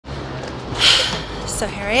So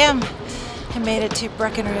here I am. I made it to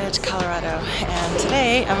Breckenridge, Colorado, and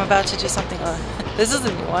today I'm about to do something. This is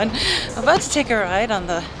a new one. I'm about to take a ride on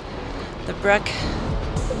the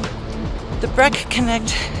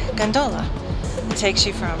BreckConnect Gondola. It takes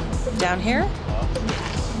you from down here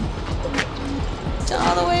to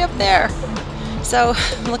all the way up there. So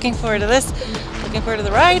I'm looking forward to this. Looking forward to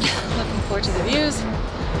the ride. Looking forward to the views.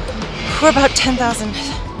 We're about 10,000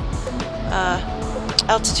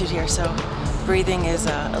 altitude here, so breathing is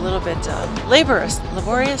a little bit laborious,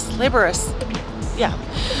 yeah.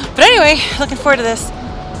 But anyway, looking forward to this.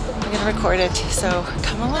 I'm gonna record it, so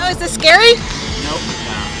come along. Oh, is this scary? Nope.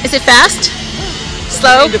 Is it fast?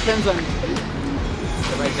 Slow? It depends on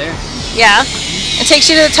right there. Yeah. It takes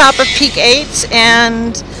you to the top of Peak 8,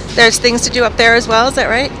 and there's things to do up there as well. Is that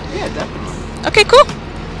right? Yeah, definitely. Okay, cool.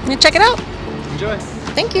 I'm gonna check it out. Enjoy.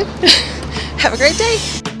 Thank you. Have a great day.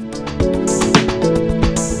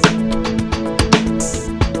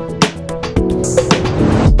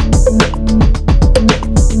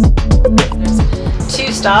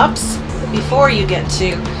 Stops before you get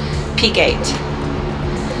to Peak 8,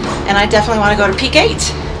 and I definitely want to go to Peak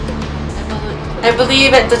 8. I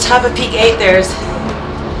believe at the top of Peak 8 there's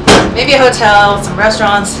maybe a hotel, some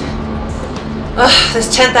restaurants. Ugh,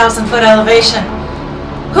 this 10,000 foot elevation.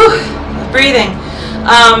 Whew, breathing.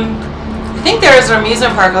 I think there is an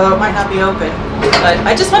amusement park, although it might not be open, but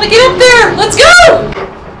I just want to get up there. Let's go!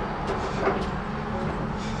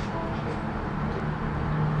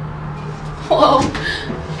 Whoa.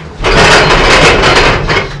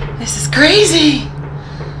 This is crazy.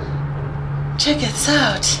 Check this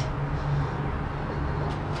out.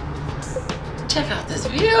 Check out this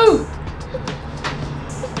view.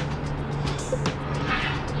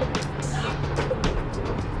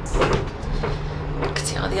 You can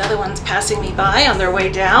see all the other ones passing me by on their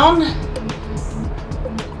way down.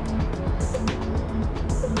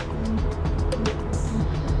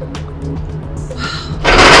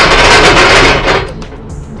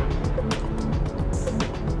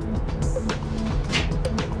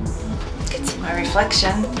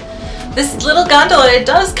 Reflection. This little gondola, it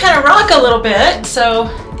does kind of rock a little bit, so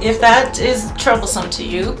if that is troublesome to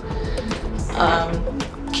you,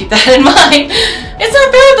 keep that in mind. It's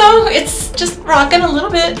not bad though, it's just rocking a little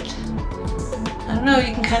bit. I don't know,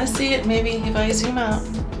 you can kind of see it maybe if I zoom out.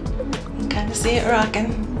 You can kind of see it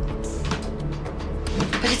rocking.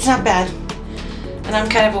 But it's not bad. And I'm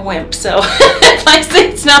kind of a wimp, so if I say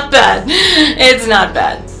it's not bad, it's not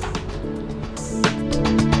bad.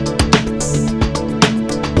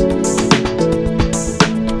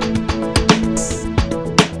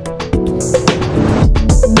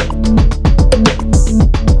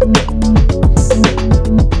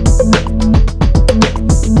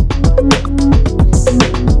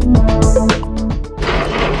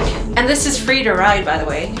 And this is free to ride, by the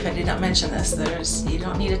way. If I did not mention this, you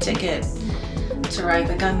don't need a ticket to ride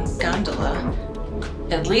the gondola.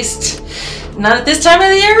 At least not at this time of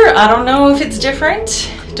the year. I don't know if it's different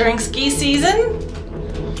during ski season.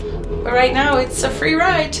 But right now it's a free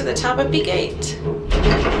ride to the top of Peak 8.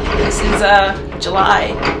 This is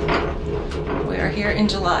July. We are here in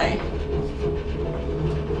July.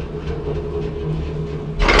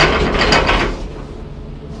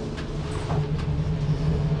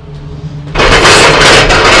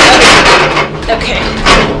 Okay,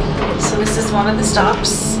 so this is one of the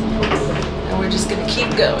stops, and we're just going to keep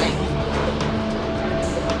going.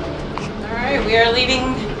 Alright, we are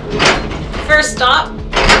leaving the first stop,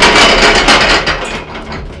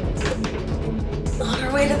 on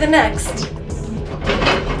our way to the next.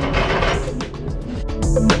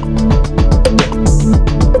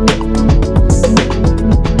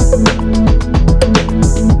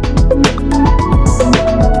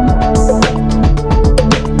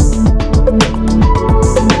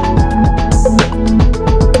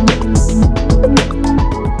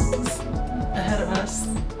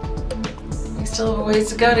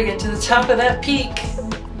 To go to get to the top of that peak.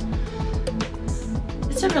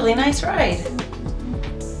 It's a really nice ride.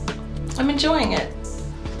 I'm enjoying it.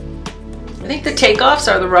 I think the takeoffs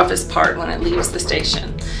are the roughest part when it leaves the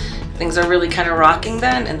station. Things are really kind of rocking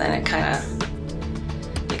then, and then it kind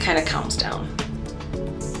of calms down.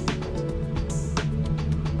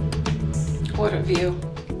 What a view.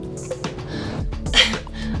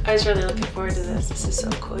 I was really looking forward to this. This is so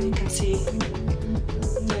cool. You can see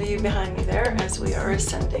the view behind me there as we are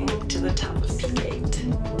ascending to the top of Peak 8.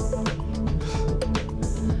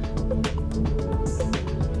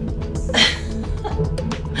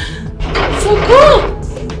 So cool!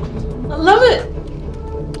 I love it!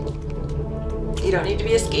 You don't need to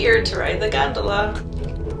be a skier to ride the gondola.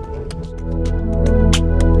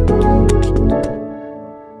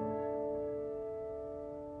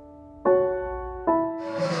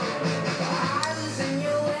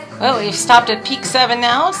 Well, we've stopped at Peak 7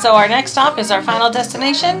 now, so our next stop is our final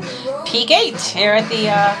destination, Peak 8, here at the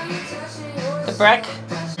Breck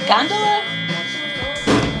Gondola.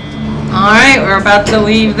 Alright, we're about to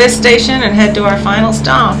leave this station and head to our final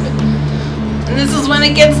stop. And this is when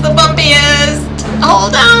it gets the bumpiest.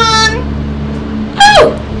 Hold on!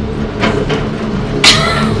 Oh!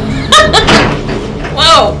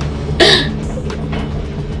 Whoa!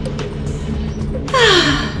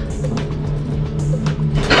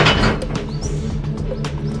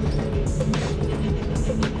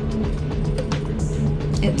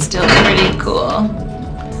 It's still pretty cool.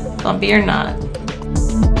 Bumpy or not.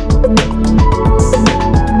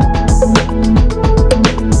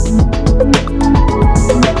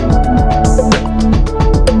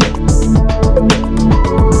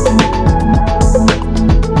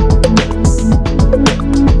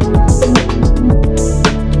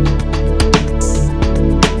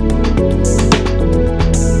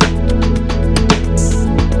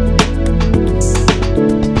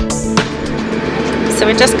 So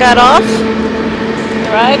we just got off the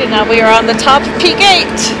ride and now we are on the top of Peak 8.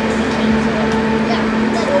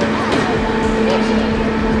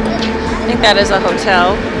 I think that is a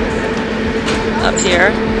hotel up here.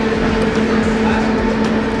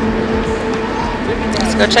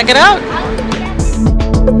 Let's go check it out.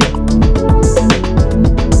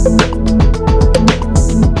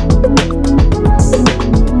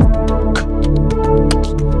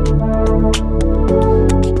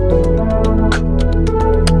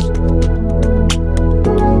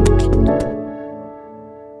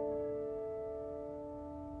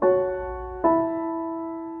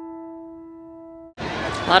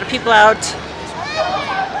 A lot of people out.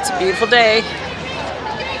 It's a beautiful day.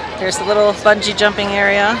 There's a little bungee jumping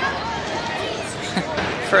area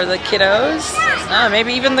for the kiddos.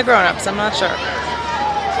 Maybe even the grown-ups, I'm not sure.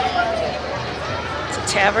 It's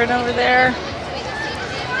a tavern over there.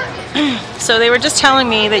 So they were just telling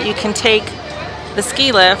me that you can take the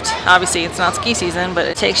ski lift. Obviously it's not ski season, but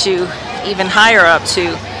it takes you even higher up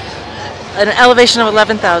to an elevation of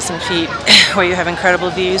 11,000 feet where you have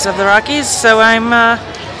incredible views of the Rockies. So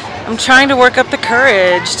I'm trying to work up the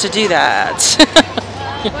courage to do that.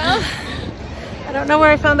 Well, I don't know where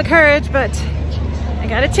I found the courage, but I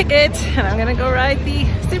got a ticket and I'm gonna go ride the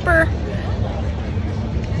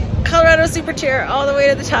Colorado Super Chair all the way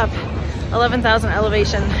to the top, 11,000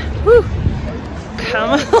 elevation. Woo!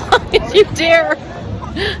 Come along if you dare.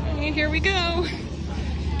 And here we go.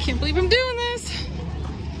 Can't believe I'm doing this.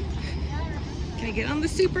 Can I get on the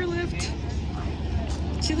super lift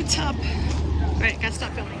to the top? All right, gotta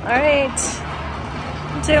stop filming. All right,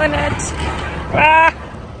 I'm doing it. Ah,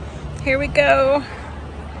 here we go.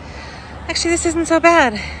 Actually, this isn't so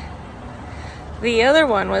bad. The other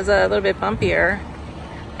one was a little bit bumpier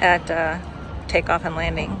at takeoff and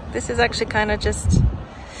landing. This is actually kind of just,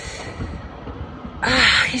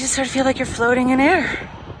 you just sort of feel like you're floating in air.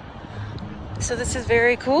 So this is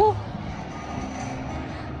very cool.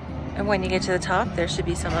 And when you get to the top, there should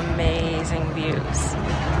be some amazing views.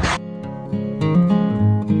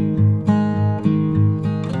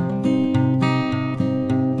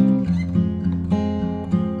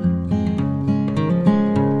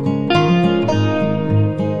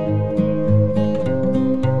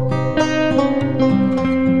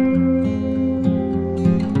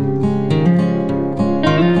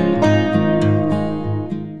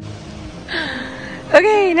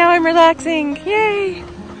 Okay, now I'm relaxing. Yay!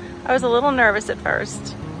 I was a little nervous at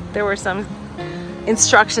first. There were some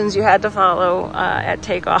instructions you had to follow at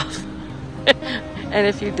takeoff. And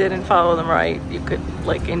if you didn't follow them right, you could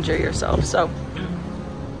like injure yourself. So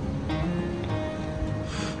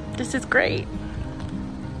this is great.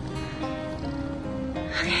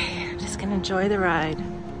 Okay, I'm just gonna enjoy the ride.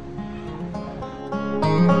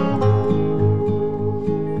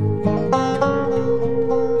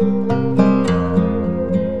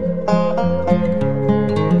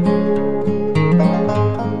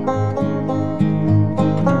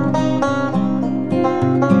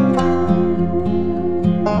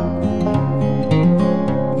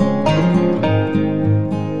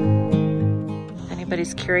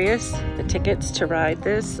 Curious, the tickets to ride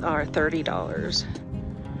this are $30.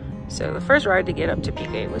 So the first ride to get up to Peak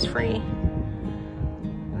 8 was free.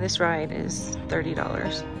 This ride is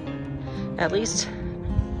 $30. At least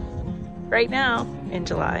right now in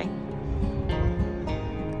July.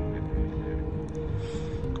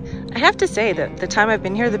 I have to say that the time I've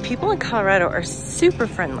been here, the people in Colorado are super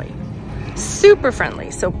friendly. Super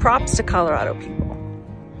friendly. So props to Colorado people.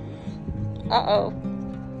 Uh-oh.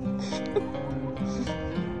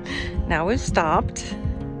 Now we've stopped,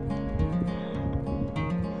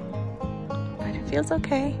 but it feels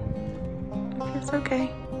okay. It's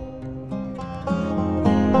okay.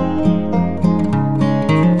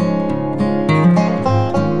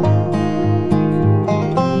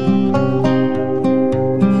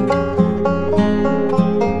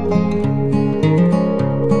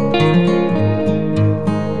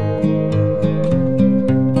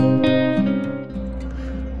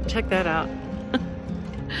 Check that out.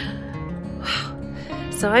 Wow.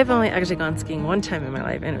 So I've only actually gone skiing one time in my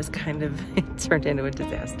life, and it was kind of, it turned into a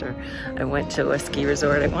disaster. I went to a ski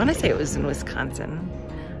resort, I want to say it was in Wisconsin,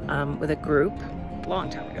 with a group a long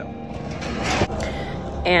time ago.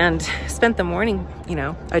 And spent the morning, you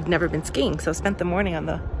know, I'd never been skiing, so spent the morning on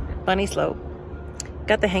the bunny slope.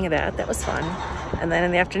 Got the hang of that, that was fun. And then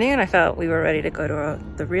in the afternoon, I felt we were ready to go to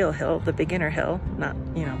the real hill, the beginner hill, not,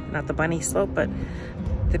 you know, not the bunny slope, but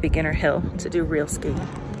the beginner hill to do real skiing.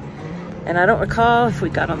 And I don't recall if we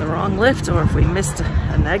got on the wrong lift or if we missed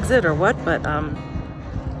an exit or what, but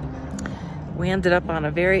we ended up on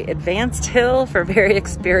a very advanced hill for very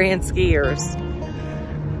experienced skiers.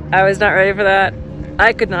 I was not ready for that.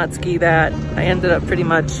 I could not ski that. I ended up pretty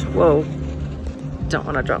much, whoa, don't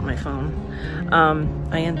want to drop my phone.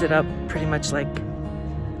 I ended up pretty much like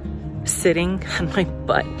sitting on my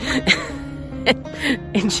butt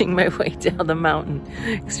inching my way down the mountain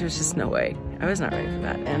because there's just no way. I was not ready for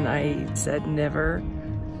that, and I said never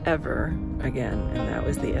ever again, and that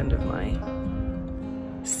was the end of my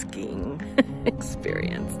skiing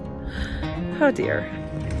experience. Oh dear.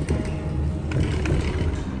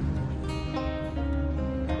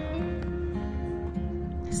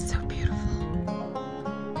 It's so beautiful.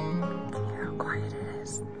 Can you hear how quiet it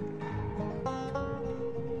is?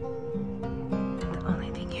 The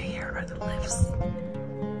only thing you hear are the lifts.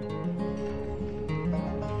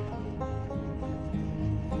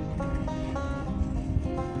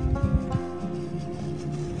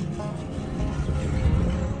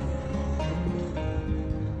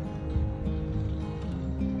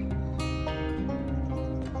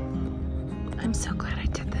 I'm so glad I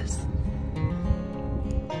did this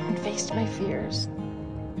and faced my fears.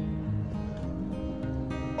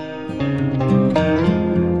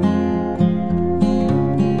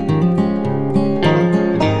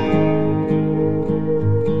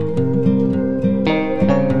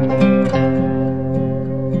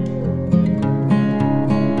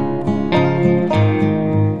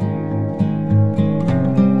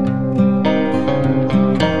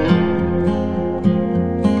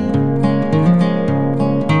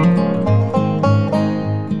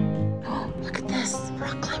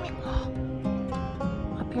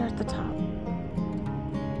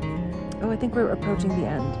 I think we're approaching the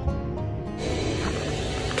end.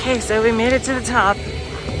 Okay, so we made it to the top.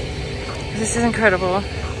 This is incredible.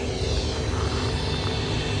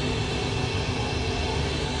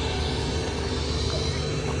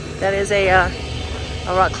 That is a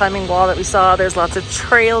rock climbing wall that we saw. There's lots of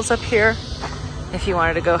trails up here if you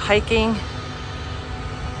wanted to go hiking.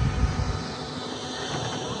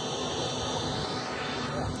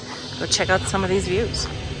 Go check out some of these views.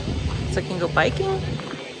 So you can go biking.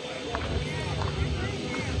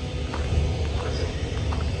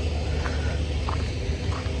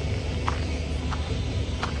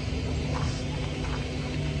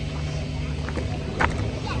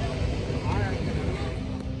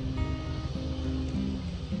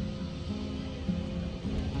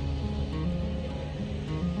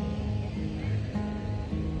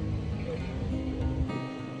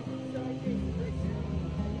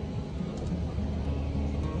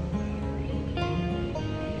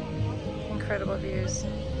 Incredible views.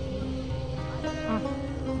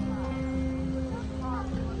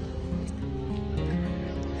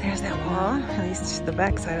 There's that wall, at least the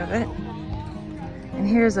back side of it. And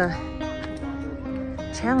here's a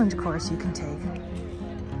challenge course you can take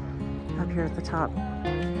up here at the top.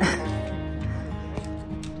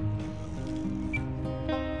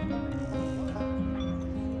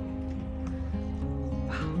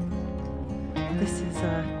 Wow. This is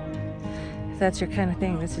if that's your kind of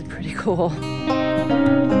thing, this is pretty cool.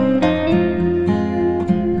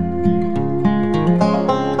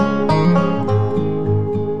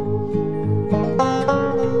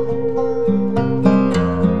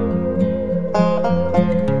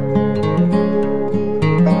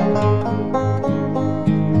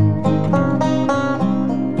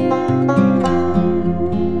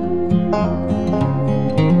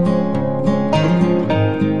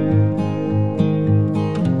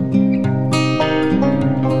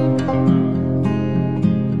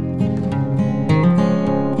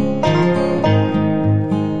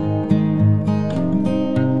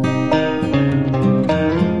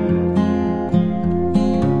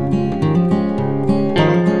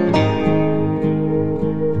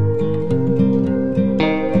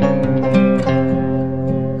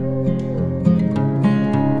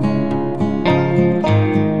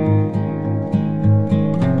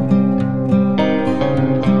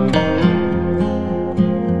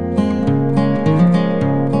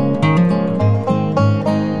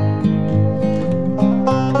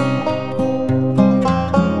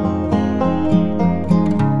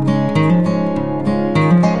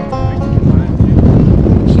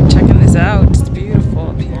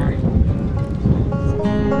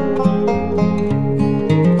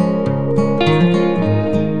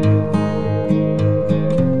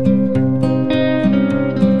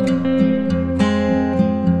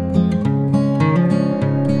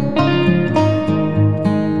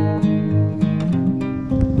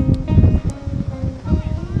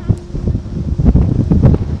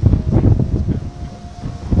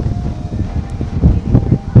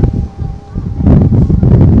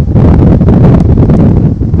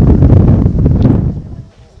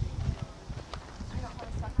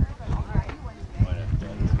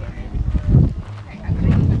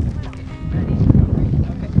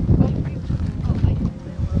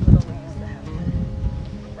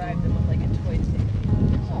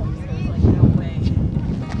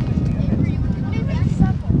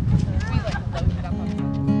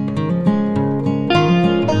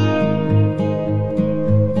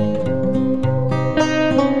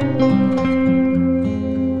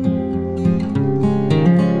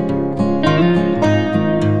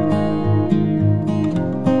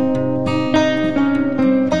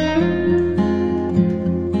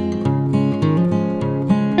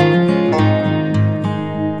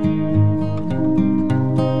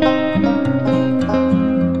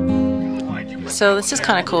 So this is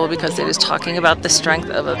kind of cool because it is talking about the strength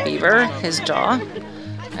of a beaver, his jaw,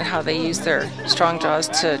 and how they use their strong jaws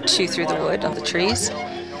to chew through the wood on the trees.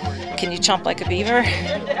 Can you chomp like a beaver?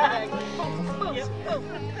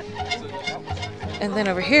 And then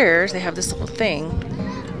over here, they have this little thing.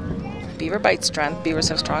 Beaver bite strength. Beavers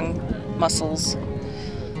have strong muscles.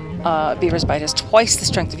 Beaver's bite is twice the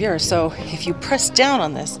strength of yours. So if you press down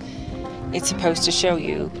on this, it's supposed to show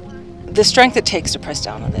you the strength it takes to press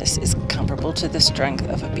down on this is comparable to the strength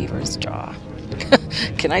of a beaver's jaw.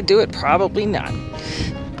 Can I do it? Probably not.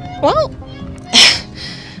 Well,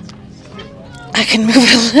 I can move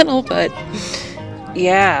it a little, but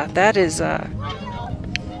yeah, that is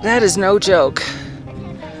no joke.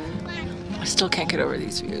 I still can't get over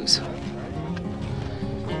these views.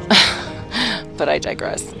 But I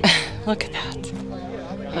digress. Look at that.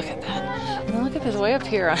 Look at that. And look at this way up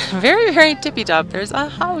here on very, very tippy top. There's a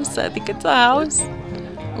house. I think it's a house.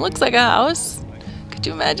 It looks like a house. Could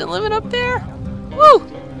you imagine living up there? Woo!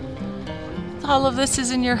 All of this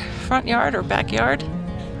is in your front yard or backyard.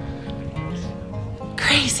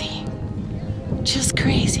 Crazy. Just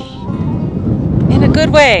crazy. In a good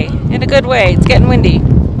way. In a good way. It's getting windy.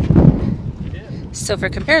 So for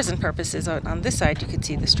comparison purposes, on this side you could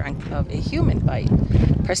see the strength of a human bite.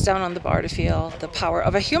 Press down on the bar to feel the power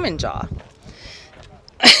of a human jaw.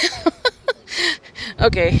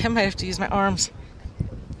 Okay, I might have to use my arms.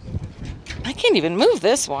 I can't even move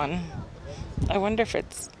this one. I wonder if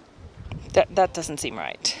it's... That doesn't seem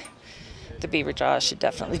right. The beaver jaw should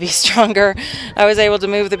definitely be stronger. I was able to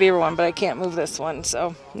move the beaver one, but I can't move this one,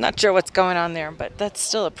 so I'm not sure what's going on there, but that's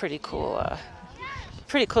still a pretty cool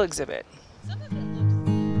exhibit.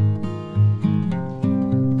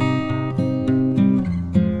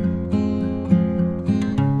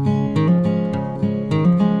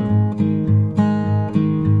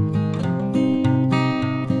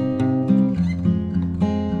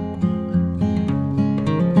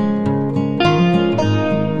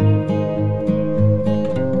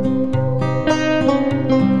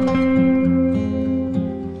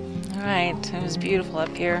 It was beautiful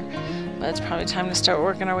up here, but it's probably time to start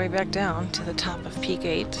working our way back down to the top of Peak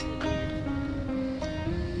 8.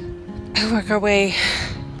 Work our way.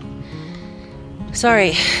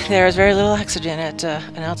 Sorry, there is very little oxygen at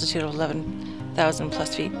an altitude of 11,000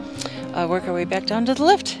 plus feet. Work our way back down to the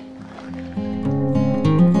lift.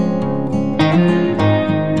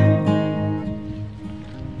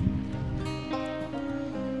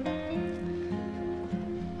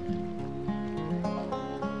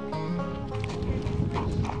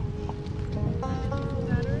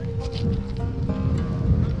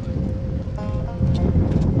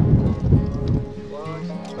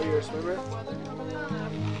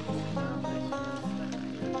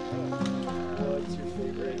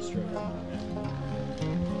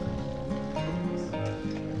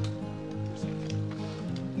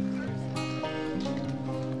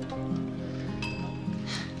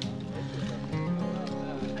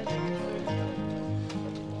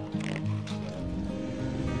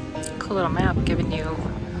 Cool little map giving you,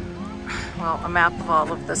 well, a map of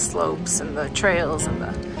all of the slopes and the trails and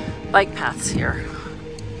the bike paths here.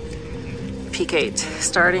 Peak 8,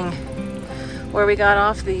 starting where we got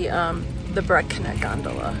off the BreckConnect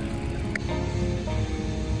Gondola.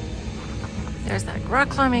 There's that rock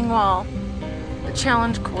climbing wall, the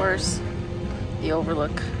challenge course, the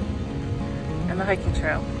overlook, and the hiking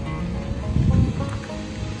trail.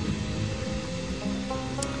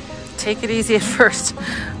 Take it easy at first.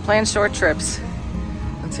 Plan short trips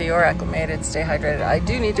until you're acclimated. Stay hydrated. I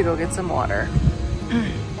do need to go get some water.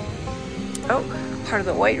 Oh, part of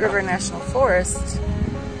the White River National Forest.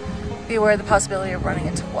 Be aware of the possibility of running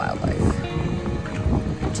into wildlife.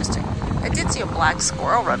 Interesting. I did see a black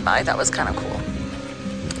squirrel run by. That was kind of cool.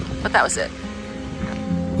 But that was it.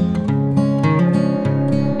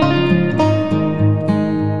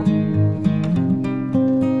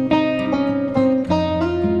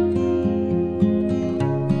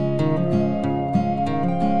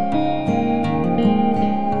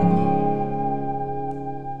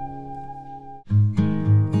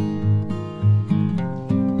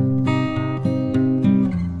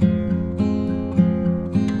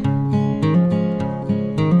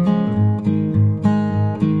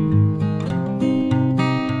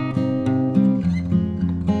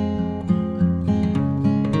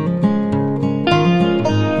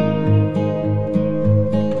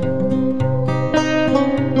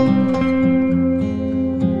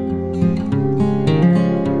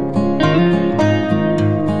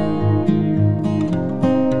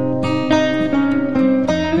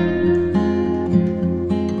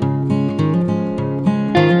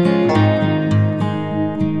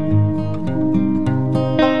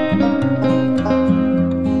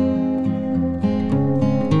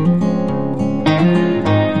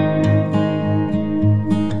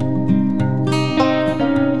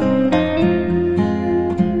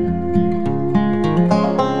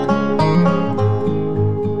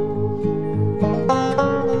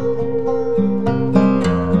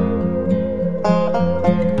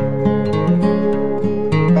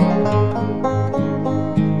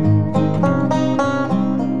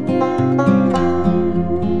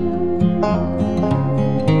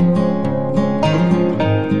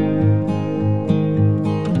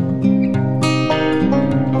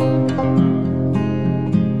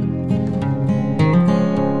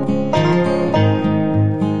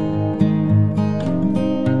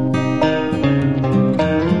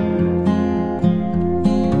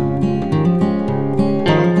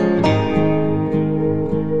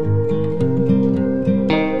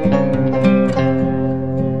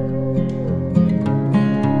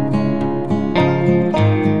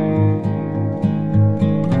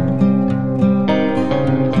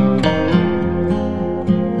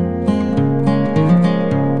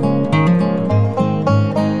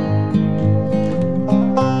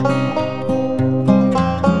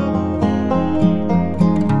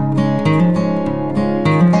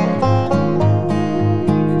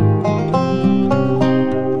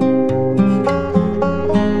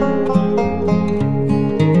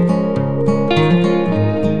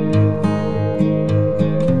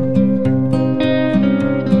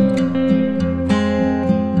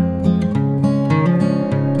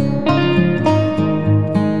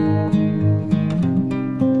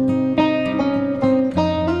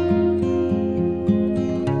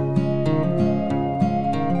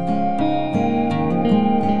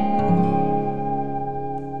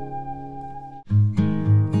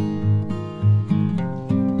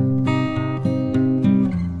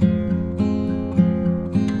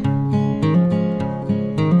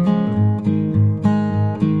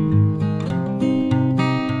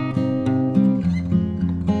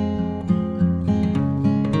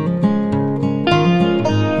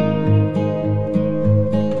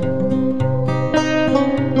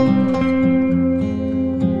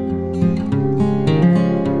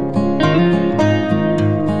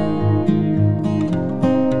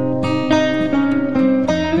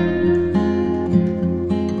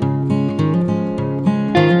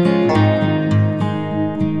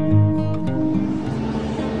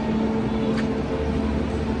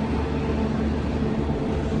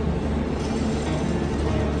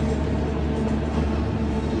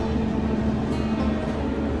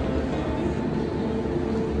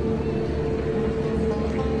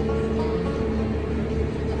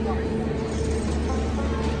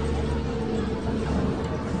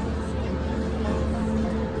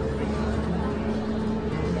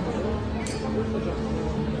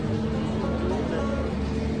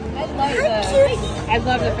 I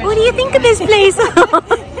love the French. What do you think of this place?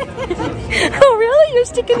 Oh, really? You're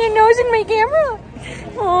sticking your nose in my camera?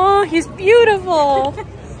 Oh, he's beautiful.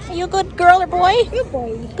 Are you a good girl or boy? Good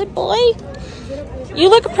boy. Good boy. You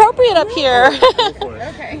look appropriate up here.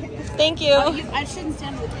 Okay. Thank you. I shouldn't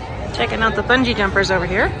stand with you. Checking out the bungee jumpers over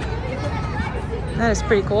here. That is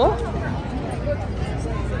pretty cool.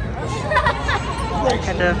 I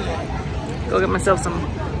had to go get myself some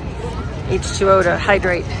H2O to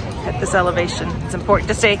hydrate at this elevation. It's important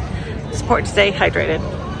to stay hydrated.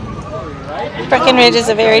 Breckenridge is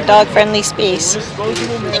a very dog-friendly space. They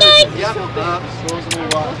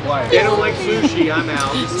don't like sushi, I'm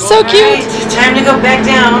out. So cute. Alright, time to go back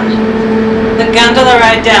down the gondola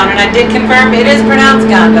ride down, and I did confirm it is pronounced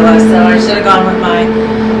gondola, so I should have gone with my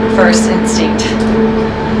first instinct.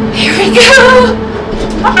 Here we go!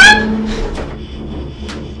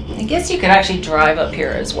 I guess you could actually drive up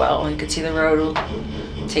here as well. You could see the road will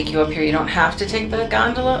take you up here. You don't have to take the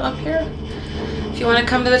gondola up here if you want to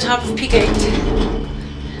come to the top of Peak 8.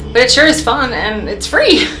 But it sure is fun, and it's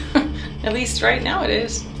free. At least right now it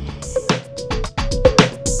is.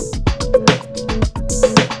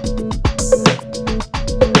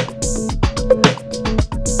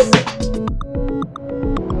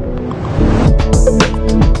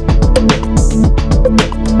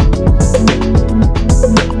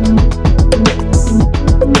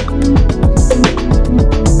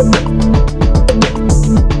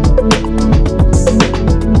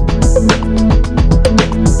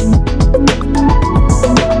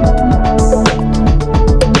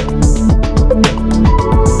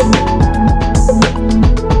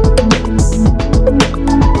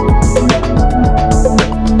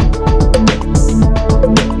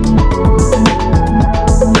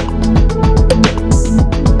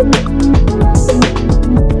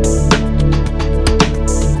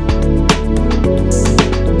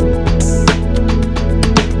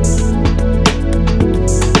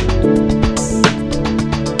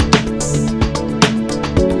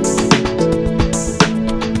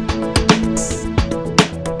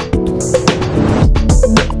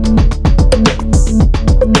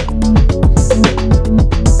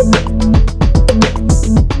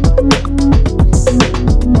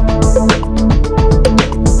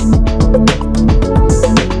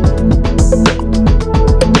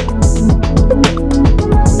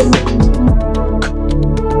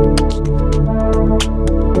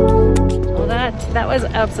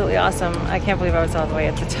 Absolutely awesome. I can't believe I was all the way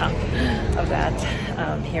at the top of that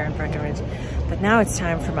here in Breckenridge. But now it's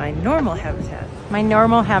time for my normal habitat. My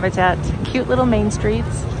normal habitat, cute little main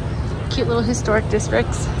streets, cute little historic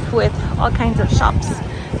districts with all kinds of shops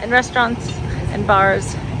and restaurants and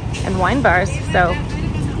bars and wine bars. So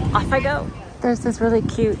off I go. There's this really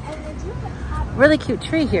cute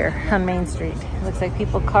tree here on Main Street. It looks like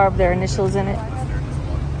people carved their initials in it.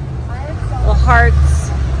 Little hearts.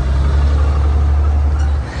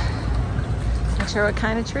 Not sure what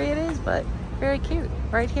kind of tree it is, but very cute.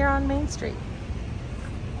 Right here on Main Street.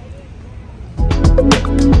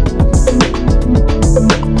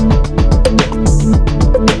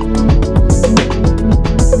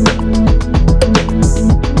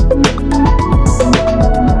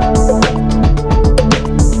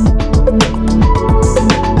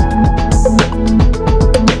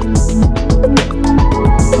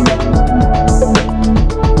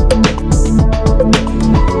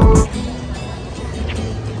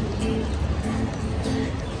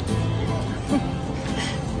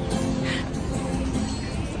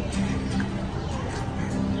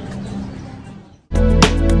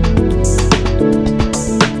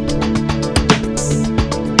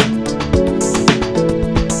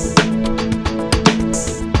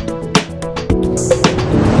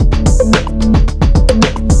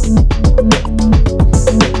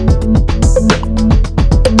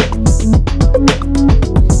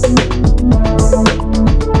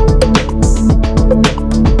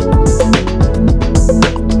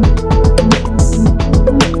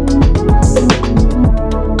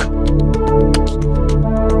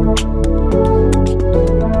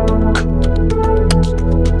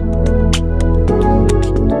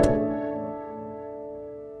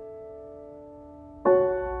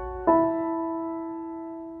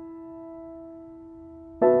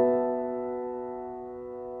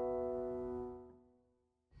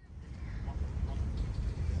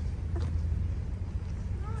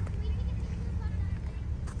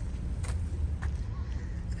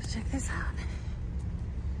 Check this out.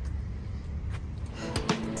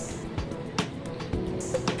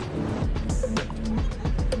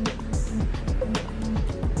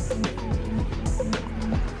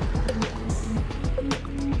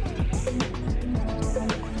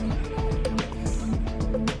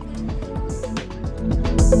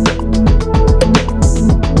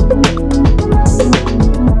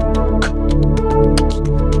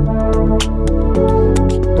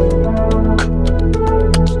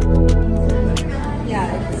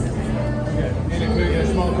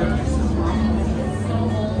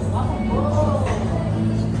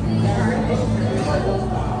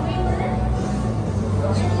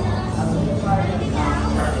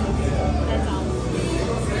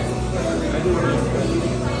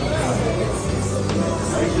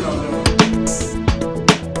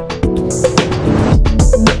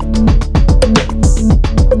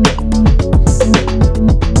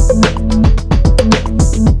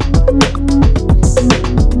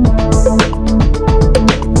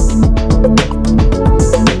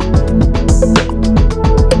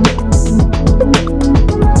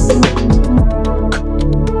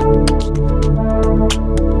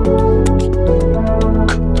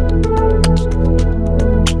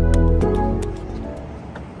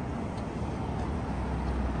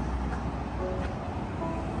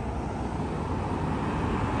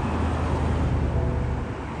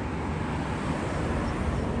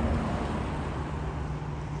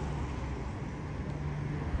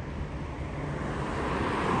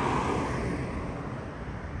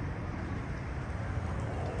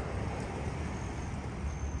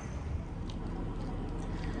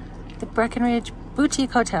 The Breckenridge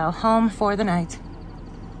Boutique Hotel, home for the night.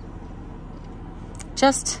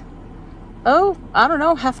 Just, oh, I don't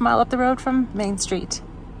know, half a mile up the road from Main Street.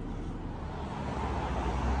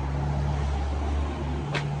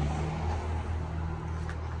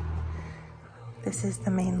 This is the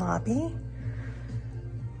main lobby.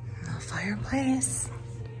 A fireplace.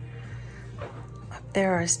 Up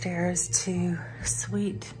there are stairs to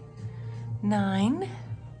Suite 9.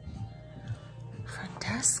 Front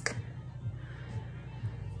desk.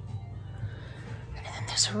 And then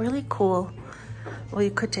there's a really cool, well,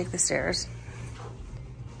 you could take the stairs,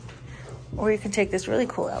 or you can take this really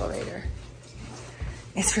cool elevator.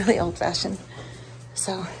 It's really old-fashioned.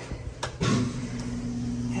 So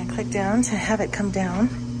I'm gonna click down to have it come down.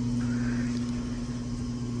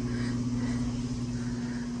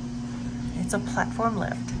 It's a platform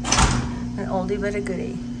lift, an oldie but a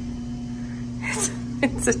goodie.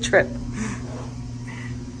 It's a trip.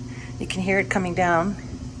 You can hear it coming down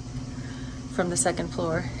from the second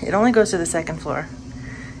floor. It only goes to the second floor,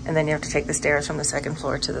 and then you have to take the stairs from the second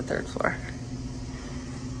floor to the third floor.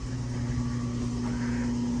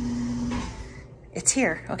 It's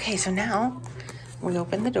here. Okay, so now we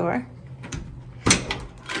open the door,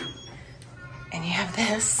 and you have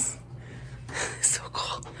this. So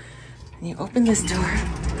cool. And you open this door.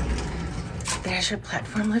 There's your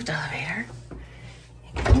platform lift elevator.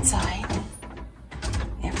 You go inside.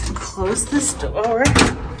 You have to close this door,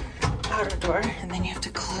 outer door, and then you have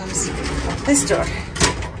to close this door.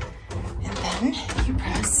 And then you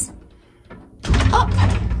press up.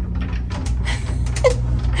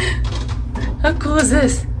 How cool is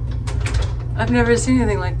this? I've never seen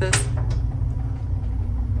anything like this.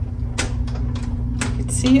 You can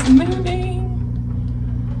see it moving.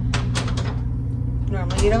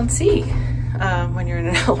 Normally you don't see when you're in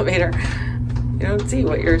an elevator. You don't see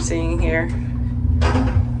what you're seeing here.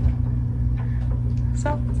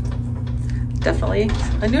 So, definitely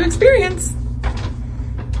a new experience.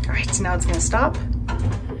 All right, so now it's gonna stop,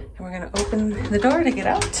 and we're gonna open the door to get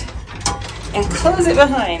out and close it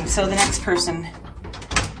behind so the next person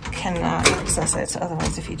cannot access it.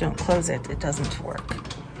 Otherwise, if you don't close it, it doesn't work.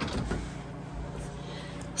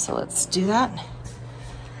 So let's do that.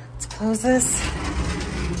 Let's close this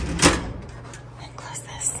and close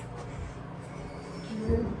this.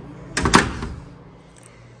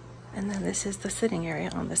 And then this is the sitting area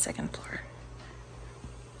on the second floor.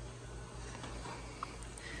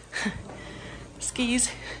 Skis,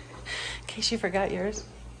 in case you forgot yours.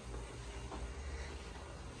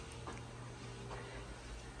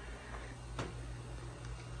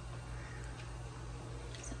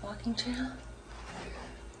 Is it walking trail?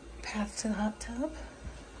 Path to the hot tub.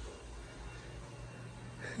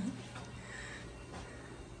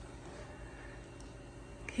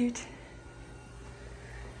 Cute.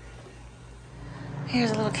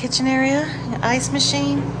 Here's a little kitchen area, an ice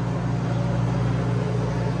machine,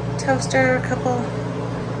 toaster, a couple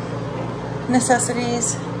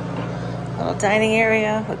necessities, a little dining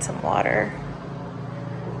area with some water,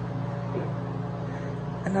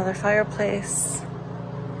 another fireplace,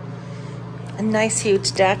 a nice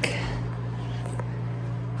huge deck,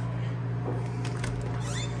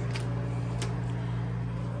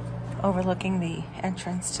 overlooking the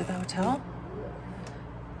entrance to the hotel.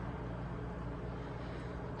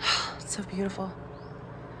 It's so beautiful.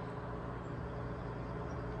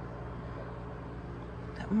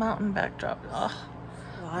 That mountain backdrop. Oh,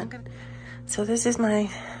 so this is my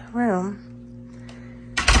room.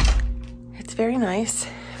 It's very nice,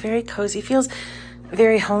 very cozy. Feels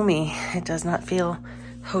very homey. It does not feel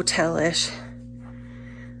hotel-ish.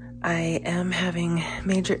 I am having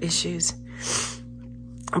major issues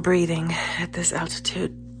breathing at this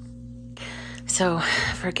altitude, so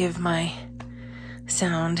forgive my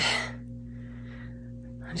sound.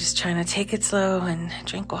 I'm just trying to take it slow and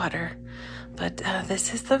drink water. But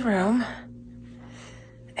this is the room,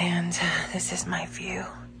 and this is my view.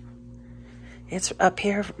 It's up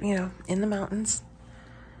here, you know, in the mountains.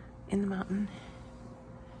 In the mountain.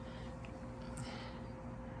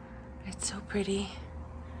 It's so pretty.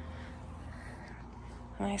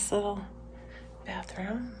 Nice little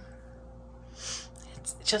bathroom.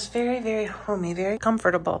 It's just very, very homey, very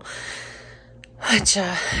comfortable, which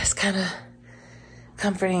is kind of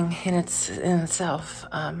comforting in itself,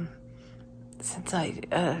 since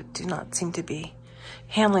I do not seem to be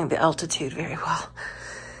handling the altitude very well.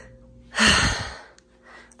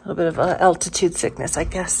 A little bit of altitude sickness, I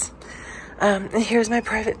guess. And here's my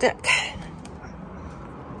private deck.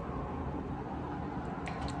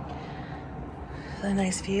 A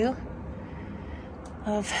nice view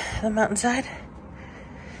of the mountainside.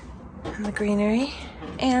 and the greenery.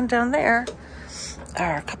 And down there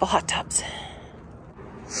are a couple hot tubs.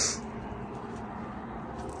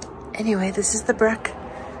 Anyway, this is the Breck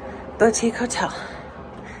Boutique Hotel.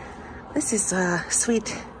 This is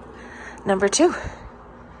suite number 2,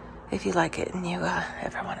 if you like it and you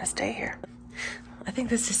ever want to stay here. I think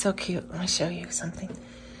this is so cute. Let me show you something.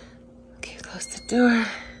 Okay, close the door.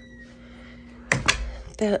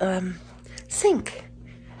 The sink.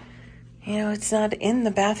 You know, it's not in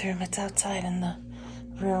the bathroom, it's outside in the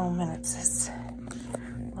room, and it's this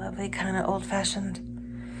lovely kind of old-fashioned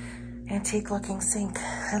antique looking sink.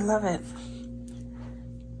 I love it.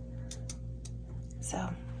 So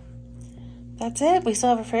that's it. We still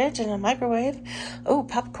have a fridge and a microwave. Oh,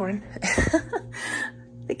 popcorn.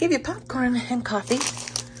 They give you popcorn and coffee.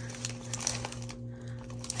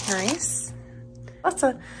 Nice. Lots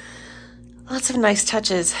of nice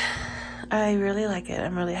touches. I really like it.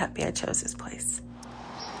 I'm really happy I chose this place.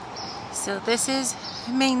 So this is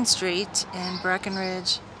Main Street in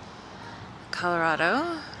Breckenridge,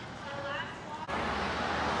 Colorado.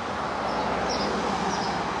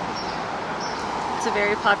 It's a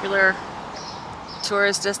very popular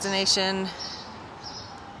tourist destination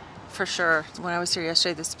for sure. When I was here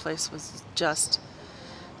yesterday, this place was just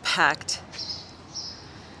packed.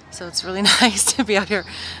 So it's really nice to be out here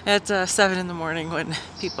at 7 in the morning when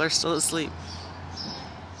people are still asleep.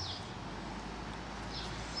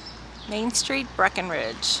 Main Street,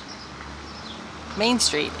 Breckenridge. Main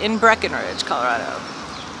Street in Breckenridge, Colorado.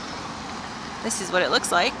 This is what it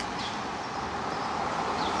looks like.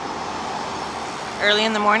 Early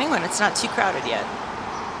in the morning when it's not too crowded yet.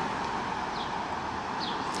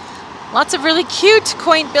 Lots of really cute,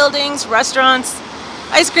 quaint buildings, restaurants,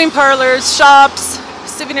 ice cream parlors, shops,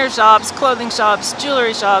 souvenir shops, clothing shops,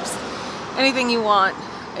 jewelry shops, anything you want.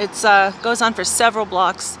 It goes on for several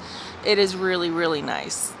blocks. It is really, really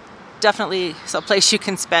nice. Definitely a place you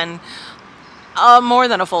can spend more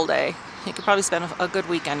than a full day. You could probably spend a good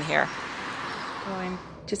weekend here. So I'm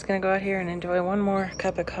just gonna go out here and enjoy one more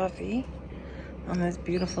cup of coffee on this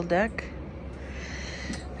beautiful deck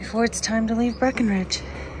before it's time to leave Breckenridge.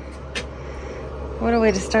 What a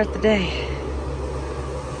way to start the day.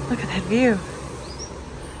 Look at that view.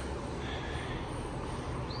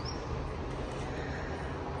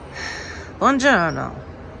 Buongiorno.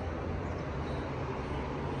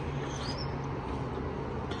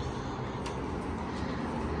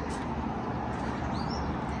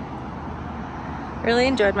 Really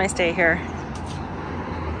enjoyed my stay here.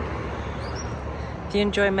 If you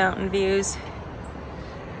enjoy mountain views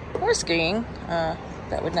or skiing,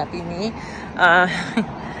 that would not be me,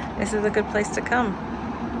 this is a good place to come.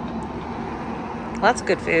 Lots of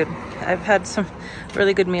good food. I've had some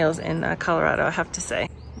really good meals in Colorado, I have to say.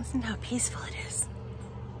 Listen how peaceful it is.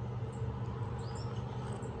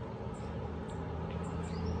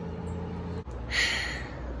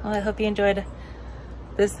 Well, I hope you enjoyed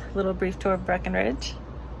this little brief tour of Breckenridge.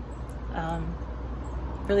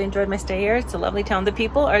 Really enjoyed my stay here. It's a lovely town. The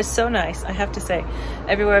people are so nice, I have to say.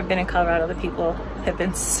 Everywhere I've been in Colorado, the people have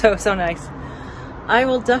been so nice. I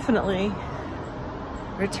will definitely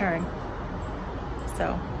return.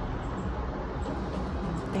 So,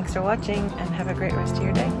 thanks for watching and have a great rest of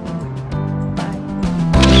your day.